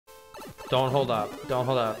Don't hold up. Don't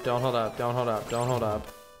hold up. Don't hold up. Don't hold up. Don't hold up.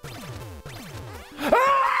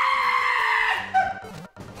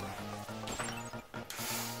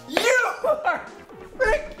 You are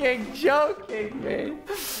freaking joking me.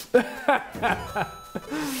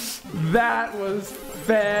 That was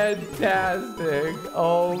fantastic.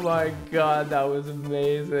 Oh my god, that was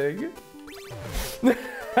amazing.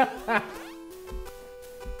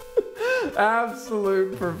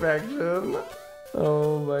 Absolute perfection.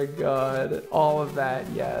 Oh my god. All of that,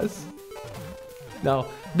 yes. No,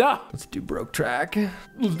 no! Let's do Broke Track.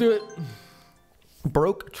 Let's do it.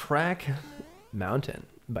 Broke Track Mountain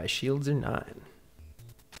by Shields or 9.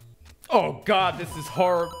 Oh god, this is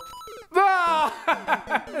horrible.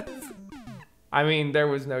 Ah! I mean, there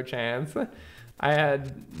was no chance. I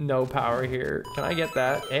had no power here. Can I get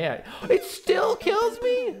that? Yeah. It still kills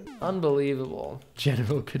me? Unbelievable.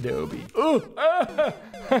 General Kenobi. Oh,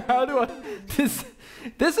 how do I...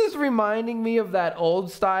 This is reminding me of that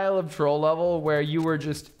old style of troll level where you were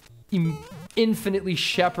just infinitely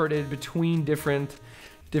shepherded between different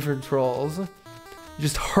trolls.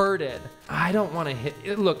 Just herded. I don't want to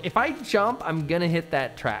hit... Look, if I jump, I'm gonna hit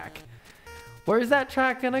that track. Where's that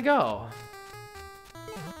track gonna go?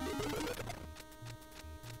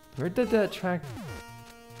 Where did that track...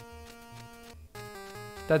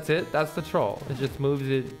 That's it? That's the troll. It just moves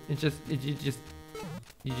it. You just,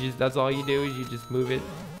 that's all you do is you just move it.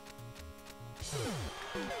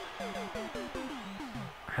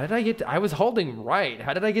 How did I get, I was holding right.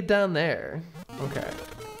 How did I get down there? Okay,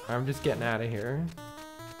 I'm just getting out of here.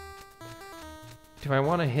 Do I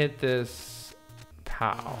want to hit this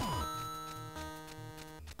POW?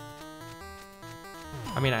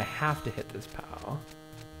 I mean, I have to hit this POW.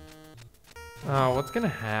 Oh, what's gonna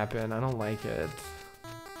happen? I don't like it.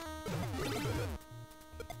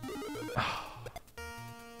 Oh,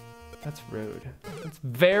 that's rude. That's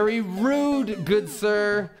very rude, good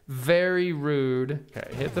sir. Very rude.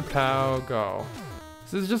 Okay, hit the POW, go.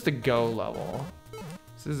 This is just a go level.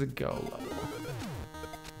 This is a go level.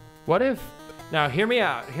 What if, now hear me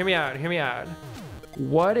out, hear me out, hear me out.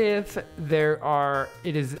 What if there are,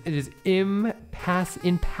 it is impassable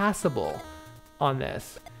on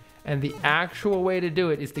this? And the actual way to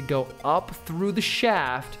do it is to go up through the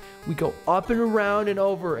shaft. We go up and around and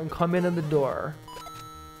over and come in on the door.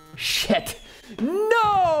 Shit.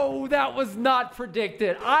 No, that was not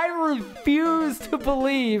predicted. I refuse to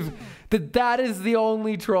believe that that is the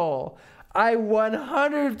only troll. I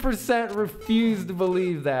 100% refuse to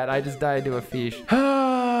believe that. I just died to a fish.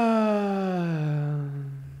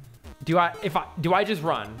 Do I just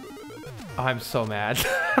run? Oh, I'm so mad.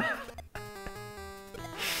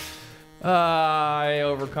 I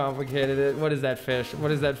overcomplicated it. What is that fish?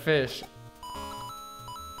 What is that fish?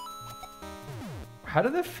 How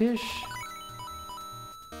did the fish...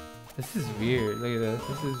 This is weird. Look at this.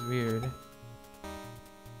 This is weird.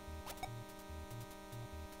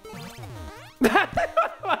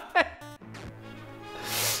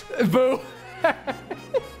 Boo.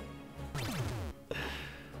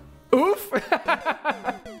 Oof.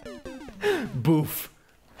 Boof.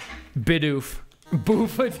 Bidoof.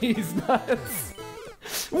 Boofa these nuts.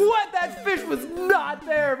 What? That fish was not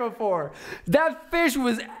there before. That fish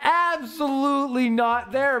was absolutely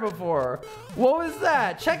not there before. What was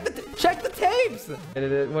that? Check the tapes.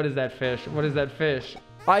 What is that fish? What is that fish?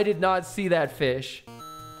 I did not see that fish.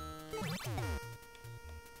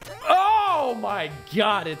 Oh my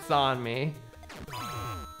God, it's on me.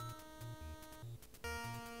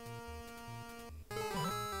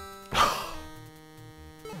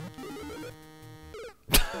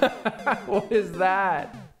 What is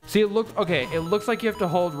that? See, it looks okay. It looks like you have to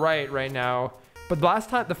hold right now. But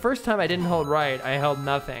the first time I didn't hold right, I held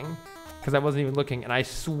nothing because I wasn't even looking. And I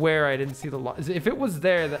swear I didn't see the line. If it was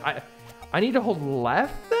there, that I need to hold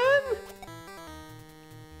left then?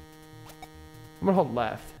 I'm gonna hold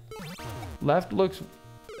left. Left looks...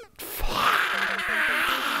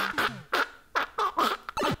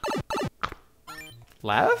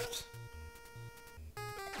 Left?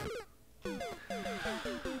 I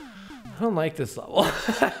don't like this level.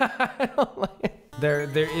 I don't like it. There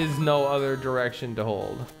is no other direction to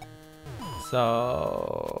hold.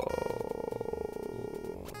 So...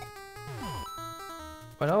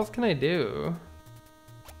 What else can I do?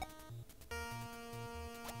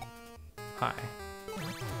 Hi.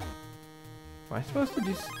 Am I supposed to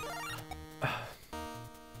do...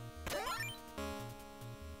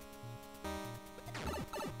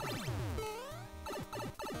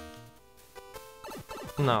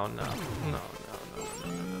 No.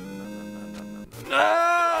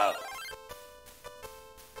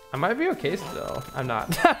 I might be okay still. I'm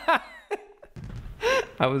not.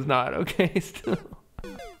 I was not okay still.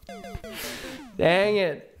 Dang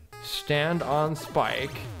it. Stand on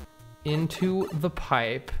spike into the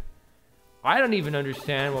pipe. I don't even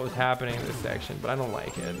understand what was happening in this section, but I don't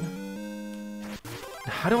like it.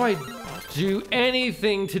 How do I do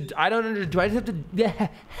anything to, I don't understand. Do I just have to,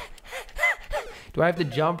 do I have to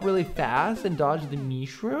jump really fast and dodge the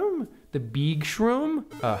mushroom? The big shroom?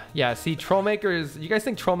 Yeah, see, Trollmakers, you guys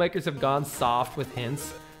think Trollmakers have gone soft with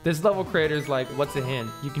hints? This level creator's like, what's a hint?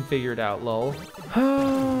 You can figure it out, lol.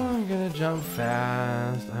 I'm gonna jump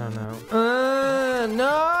fast. I don't know.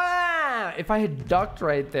 No! If I had ducked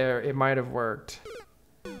right there, it might have worked.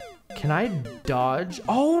 Can I dodge?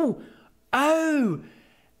 Oh! Oh!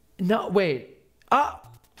 No, wait.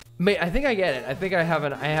 Wait, I think I get it. I think I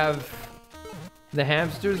have, the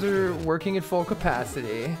hamsters are working at full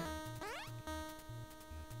capacity.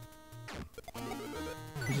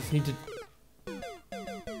 I just need to,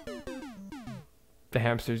 the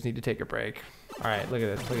hamsters need to take a break. All right, look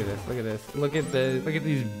at this, look at this, look at this. Look at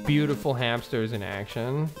these beautiful hamsters in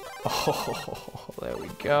action. Oh, there we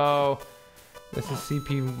go. This is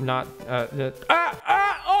CP not, oh!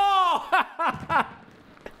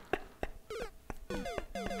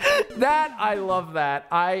 That, I love that.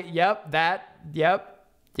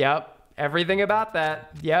 Yep. Everything about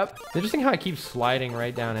that, yep. Interesting how I keep sliding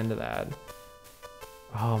right down into that.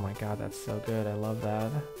 Oh my God, that's so good. I love that.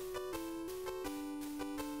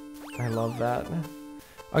 I love that.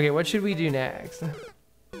 Okay, what should we do next?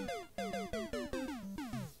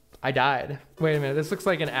 I died. Wait a minute, this looks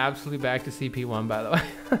like an absolute back to CP1, by the way.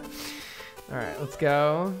 All right, let's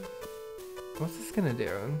go. What's this gonna do?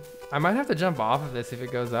 I might have to jump off of this if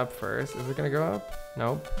it goes up first. Is it gonna go up?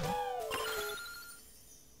 Nope.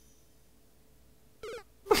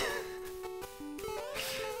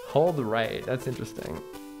 Hold right, that's interesting.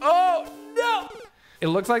 Oh, no! It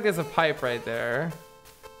looks like there's a pipe right there.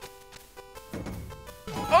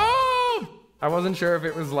 Oh! I wasn't sure if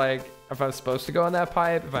it was like, if I was supposed to go in that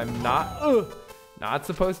pipe, if I'm not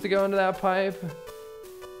supposed to go into that pipe.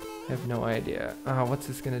 I have no idea. Oh, what's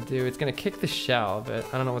this gonna do? It's gonna kick the shell, but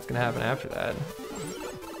I don't know what's gonna happen after that.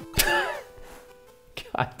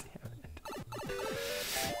 God damn it.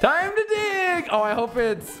 Time to dig! Oh, I hope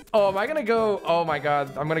it's, oh, am I gonna go, oh my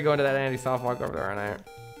God, I'm gonna go into that anti-soft walk over there, aren't I?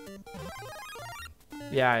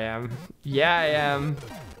 Yeah, I am. Yeah, I am.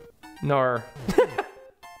 Nor.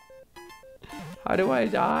 How do I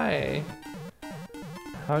die?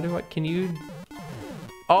 How do I, can you?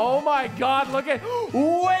 Oh my God, look at,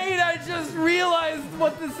 wait, I just realized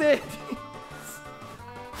what this is.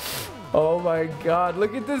 Oh my God,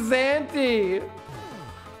 look at this ante.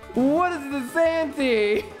 What is this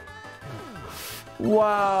ante?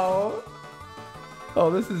 Wow. Oh,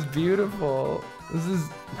 this is beautiful. This is,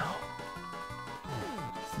 no.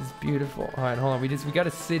 This is beautiful. All right, hold on, we gotta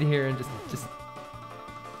sit here and just,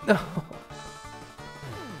 no.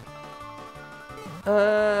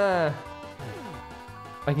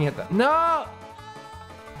 I can hit that. No!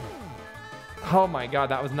 Oh my God,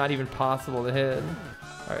 that was not even possible to hit.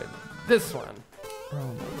 All right, this one.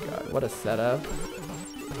 Oh my God, what a setup.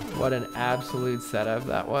 What an absolute setup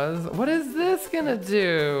that was. What is this gonna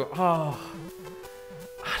do? Oh,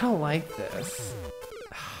 I don't like this.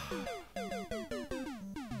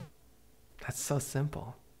 That's so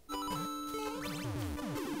simple.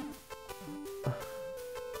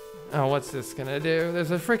 Oh, what's this gonna do?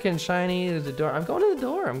 There's a freaking shiny, there's a door. I'm going to the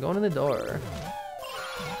door, I'm going to the door.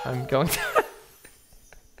 I'm going to...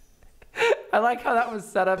 I like how that was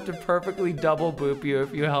set up to perfectly double boop you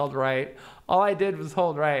if you held right. All I did was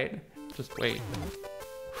hold right. Just wait.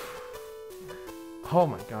 Oh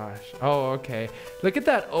my gosh. Oh, okay. Look at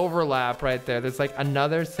that overlap right there. There's like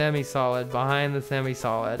another semi-solid behind the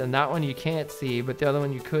semi-solid, and that one you can't see, but the other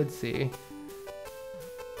one you could see.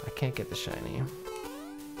 I can't get the shiny.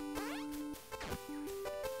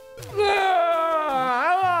 Oh!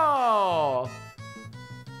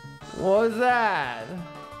 What was that?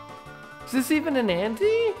 Is this even an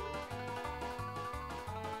ante?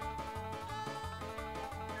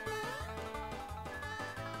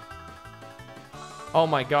 Oh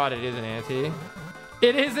my God, it is an ante.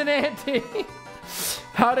 It is an ante!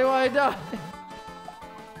 How do I die?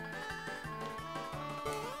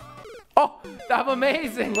 Oh, I'm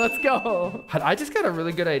amazing, let's go. I just got a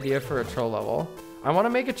really good idea for a troll level. I want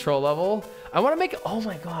to make a troll level. I want to make, oh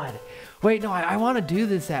my God. Wait, no, I want to do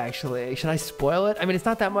this actually. Should I spoil it? I mean, it's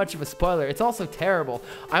not that much of a spoiler. It's also terrible.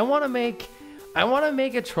 I want to make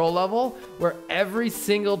a troll level where every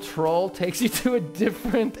single troll takes you to a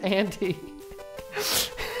different ante.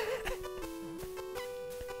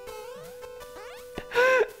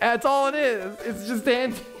 That's all it is. It's just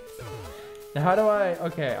antes. Now how do I,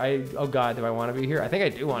 okay, oh God, do I want to be here? I think I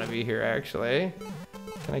do want to be here actually.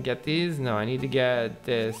 Can I get these? No, I need to get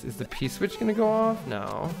this. Is the P-switch gonna go off?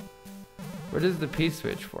 No. What is the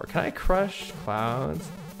P-switch for? Can I crush clouds?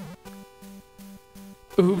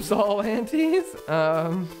 Oops, all antes?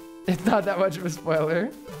 It's not that much of a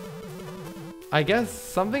spoiler. I guess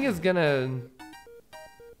something is gonna...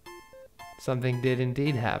 Something did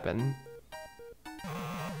indeed happen.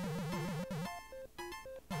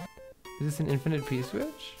 Is this an infinite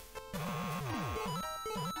P-switch?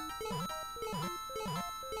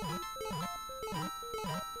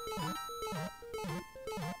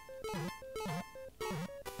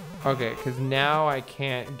 Okay, because now I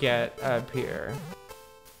can't get up here.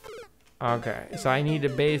 Okay, so I need to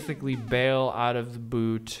basically bail out of the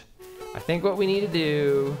boot. I think what we need to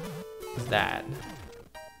do is that.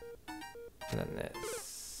 And then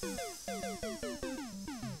this.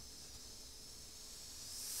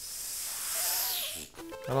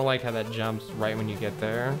 I don't like how that jumps right when you get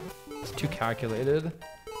there. It's too calculated.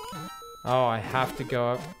 Oh, I have to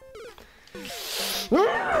go up.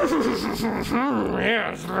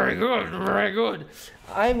 Yes, very good, very good.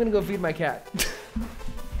 I'm gonna go feed my cat.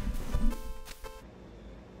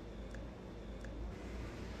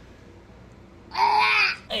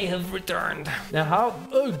 I have returned. Now how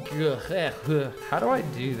do I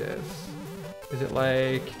do this? Is it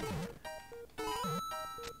like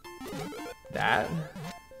that?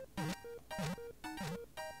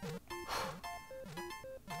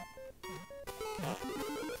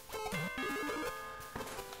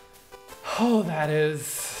 Oh, that is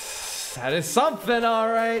something, all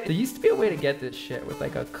right. There used to be a way to get this shit with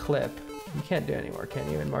like a clip. You can't do it anymore,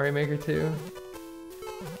 can you, in Mario Maker 2?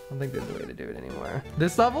 I don't think there's a way to do it anymore.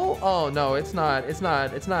 This level? Oh no, it's not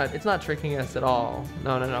tricking us at all.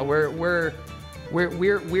 No. We're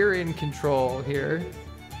in control here.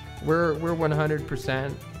 We're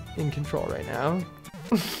 100% in control right now.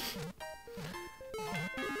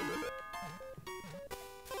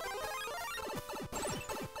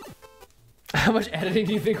 How much editing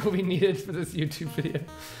do you think will be needed for this YouTube video?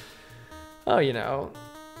 Oh, you know,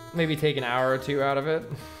 maybe take an hour or two out of it.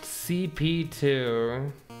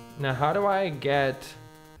 CP2. Now, how do I get...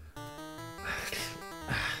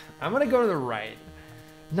 I'm gonna go to the right.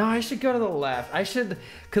 No, I should go to the left. I should,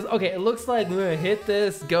 cause okay, it looks like I'm gonna hit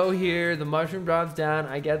this, go here, the mushroom drops down,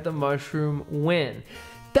 I get the mushroom, win.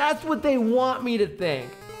 That's what they want me to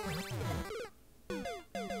think.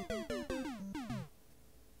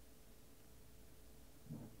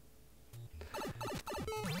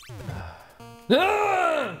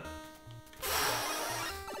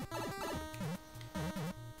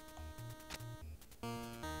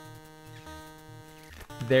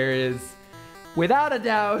 There is, without a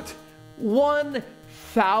doubt,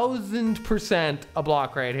 1000% a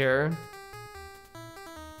block right here.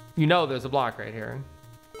 You know there's a block right here.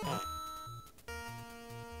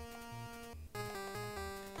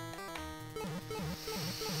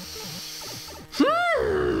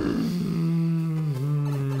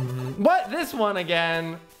 What? This one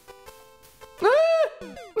again?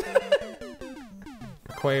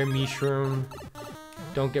 Acquire mushroom.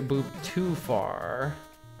 Don't get booped too far.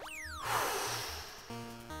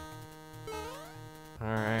 All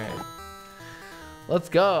right, let's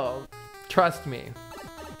go. Trust me.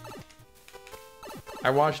 I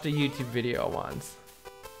watched a YouTube video once.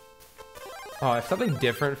 Oh, if something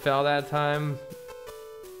different fell that time.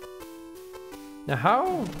 Now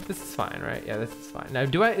how, this is fine, right? Yeah, this is fine. Now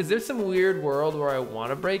is there some weird world where I want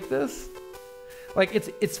to break this? Like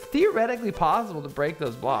it's theoretically possible to break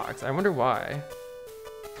those blocks. I wonder why.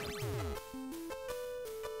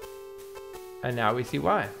 And now we see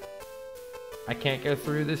why. I can't go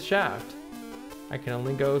through this shaft. I can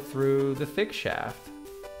only go through the thick shaft.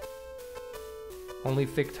 Only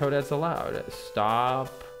thick toadets allowed.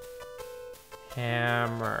 Stop.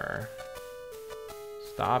 Hammer.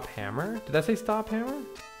 Stop hammer? Did that say stop hammer?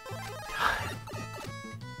 God.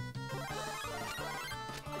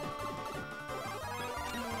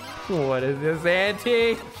 What is this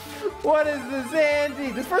anti? What is this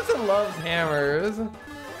anti? This person loves hammers.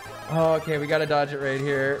 Oh, okay, we gotta dodge it right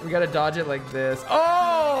here. We gotta dodge it like this.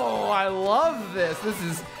 Oh, I love this. This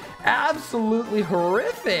is absolutely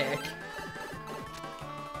horrific.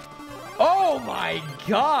 Oh my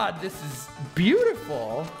God, this is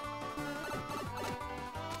beautiful.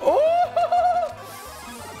 Oh,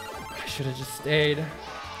 I should have just stayed.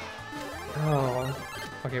 Oh,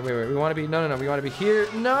 okay, wait, we wanna be, no, we wanna be here.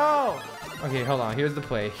 No, okay, hold on, here's the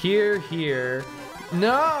play. Here.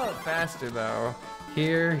 No, faster though.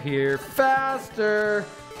 Here, faster.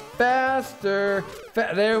 Faster.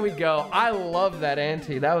 There we go. I love that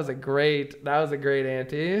ante. That was a great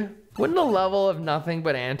ante. Wouldn't a level of nothing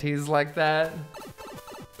but antes like that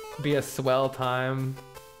be a swell time?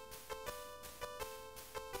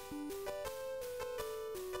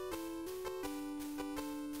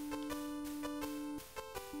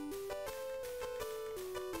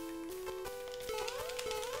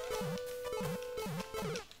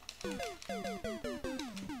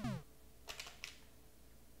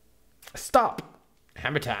 Stop.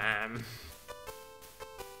 Hammer time.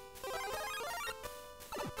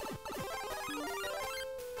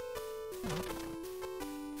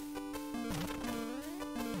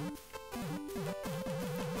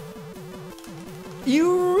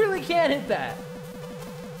 You really can't hit that.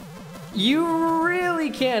 You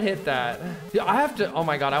really can't hit that. I have to, oh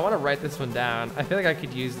my God, I want to write this one down. I feel like I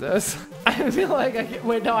could use this. I feel like I can,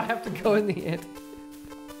 wait, no, I have to go in the end.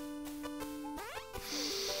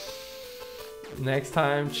 Next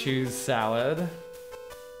time, choose salad.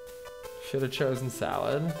 Should have chosen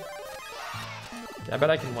salad. I bet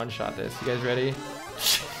I can one-shot this. You guys ready?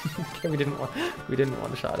 Okay, we didn't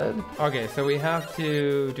one-shot it. Okay, so we have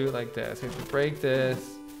to do it like this. We have to break this.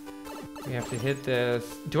 We have to hit this.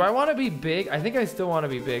 Do I want to be big? I think I still want to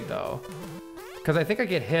be big though, because I think I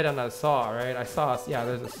get hit on a saw, right? I saw, yeah,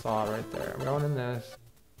 there's a saw right there. I'm going in this.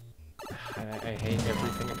 I hate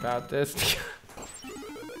everything about this.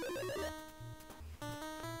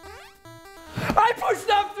 I pushed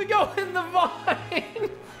up to go in the vine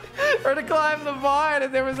or to climb the vine,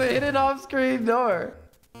 and there was a hidden off-screen door.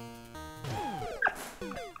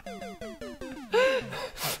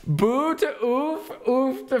 Boo to oof,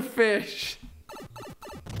 oof to fish.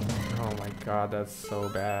 Oh my God, that's so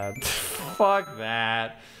bad. Fuck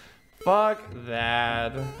that. Fuck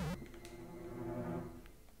that.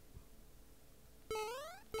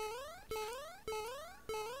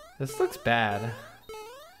 This looks bad.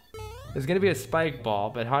 There's gonna be a spike ball,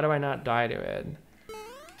 but how do I not die to it?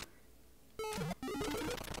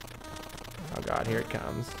 Oh God, here it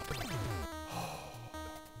comes.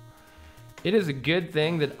 It is a good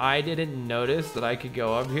thing that I didn't notice that I could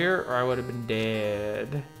go up here, or I would have been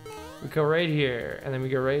dead. We go right here, and then we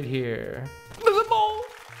go right here. There's a ball!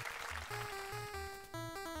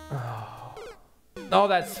 Oh. Oh,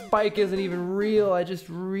 that spike isn't even real. I just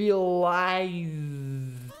realized.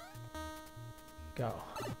 Go.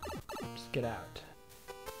 Just get out.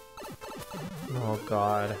 Oh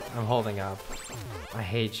God, I'm holding up. I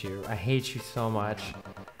hate you. I hate you so much.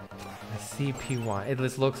 The CP1.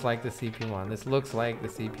 This looks like the CP1. This looks like the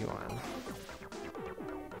CP1.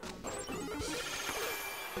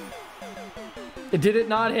 Did it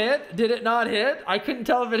not hit? Did it not hit? I couldn't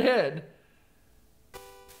tell if it hit.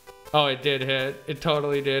 Oh, it did hit. It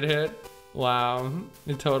totally did hit. Wow.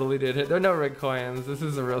 It totally did hit. There are no red coins. This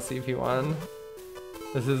is a real CP1.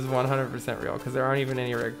 This is 100% real because there aren't even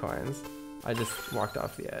any red coins. I just walked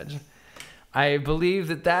off the edge. I believe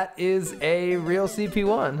that that is a real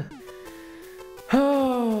CP1.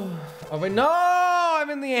 Oh wait, no, I'm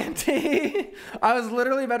in the ante. I was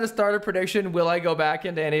literally about to start a prediction. Will I go back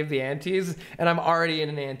into any of the antes? And I'm already in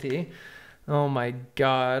an ante. Oh my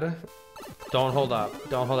God. Don't hold up,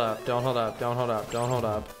 don't hold up, don't hold up, don't hold up, don't hold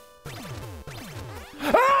up.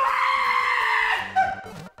 Ah!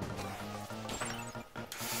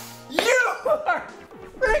 You are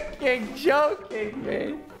freaking joking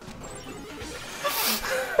me.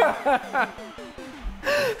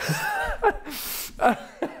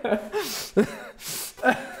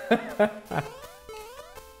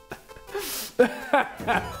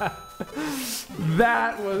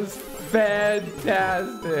 That was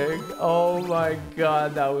fantastic. Oh my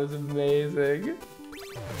God, that was amazing.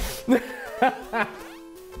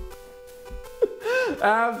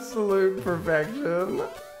 Absolute perfection.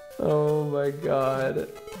 Oh my God.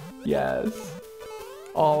 Yes.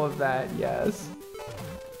 All of that, yes.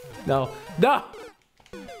 No. No!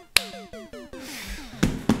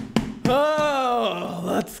 Oh,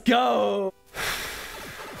 let's go.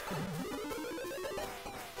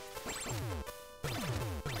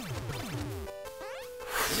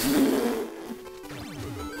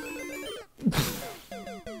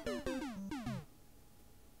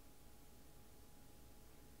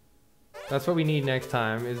 That's what we need next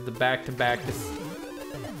time, is the back-to-back.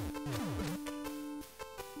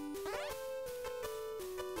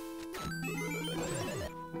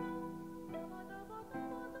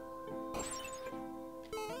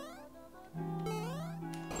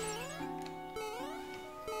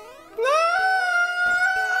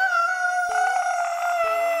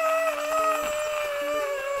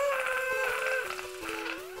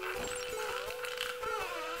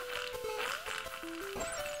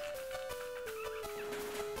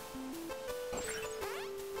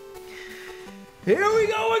 Here we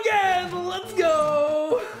go again. Let's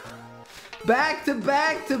go. Back to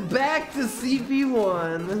back to back to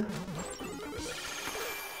CP1.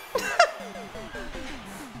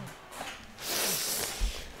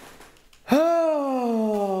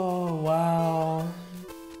 Oh, wow.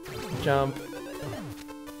 Jump.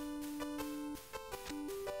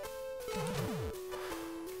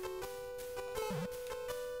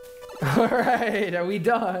 All right, are we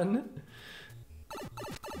done?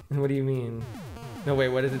 What do you mean? No, wait,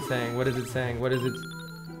 what is it saying? What is it saying? What is it?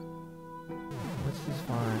 What's this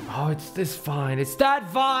vine? Oh, it's this vine. It's that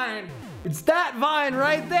vine. It's that vine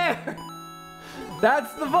right there.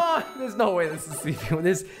 That's the vine. There's no way this is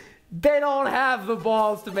CP1. They don't have the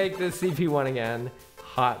balls to make this CP1 again.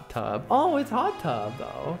 Hot tub. Oh, it's hot tub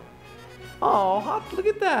though. Oh, look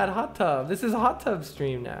at that, hot tub. This is a hot tub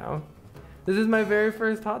stream now. This is my very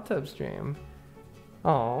first hot tub stream.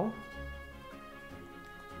 Oh.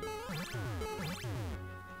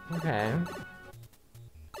 Okay.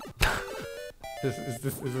 Is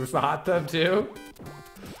this a hot tub too?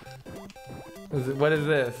 What is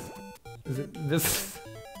this? Is it this?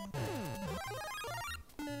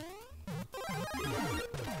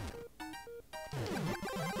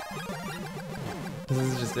 This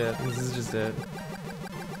is just it. This is just it.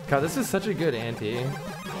 God, this is such a good ante.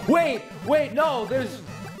 Wait, no, there's...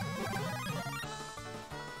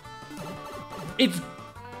 It's...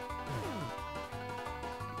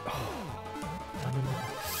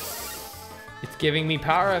 It's giving me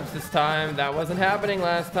power-ups this time. That wasn't happening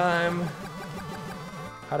last time.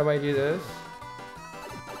 How do I do this?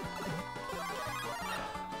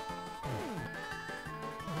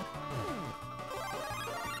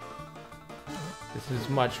 This is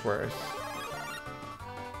much worse.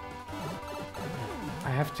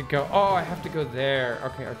 I have to go. Oh, I have to go there.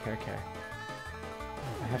 Okay.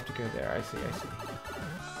 I have to go there. I see.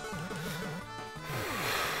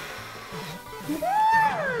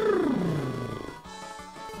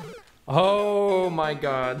 Oh my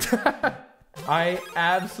god. I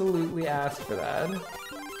absolutely asked for that.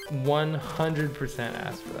 100%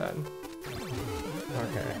 asked for that.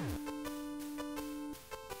 Okay.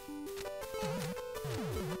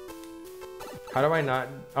 How do I not?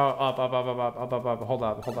 Oh, up. Hold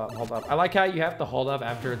up. I like how you have to hold up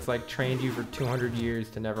after it's like trained you for 200 years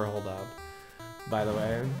to never hold up. By the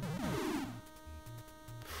way.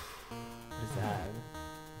 What is that?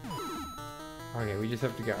 Okay, we just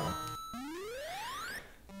have to go.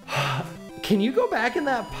 Can you go back in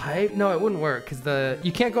that pipe? No, it wouldn't work because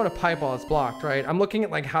you can't go to pipe while it's blocked, right? I'm looking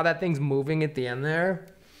at like how that thing's moving at the end there.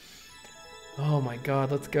 Oh my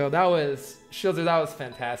god, let's go. That was Shieldzer, that was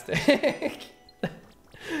fantastic.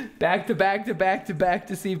 Back to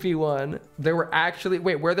CP1. There were actually,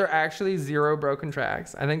 were there actually 0 broken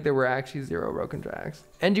tracks? I think there were actually 0 broken tracks.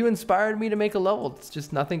 And you inspired me to make a level. It's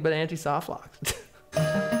just nothing but anti-soft locks.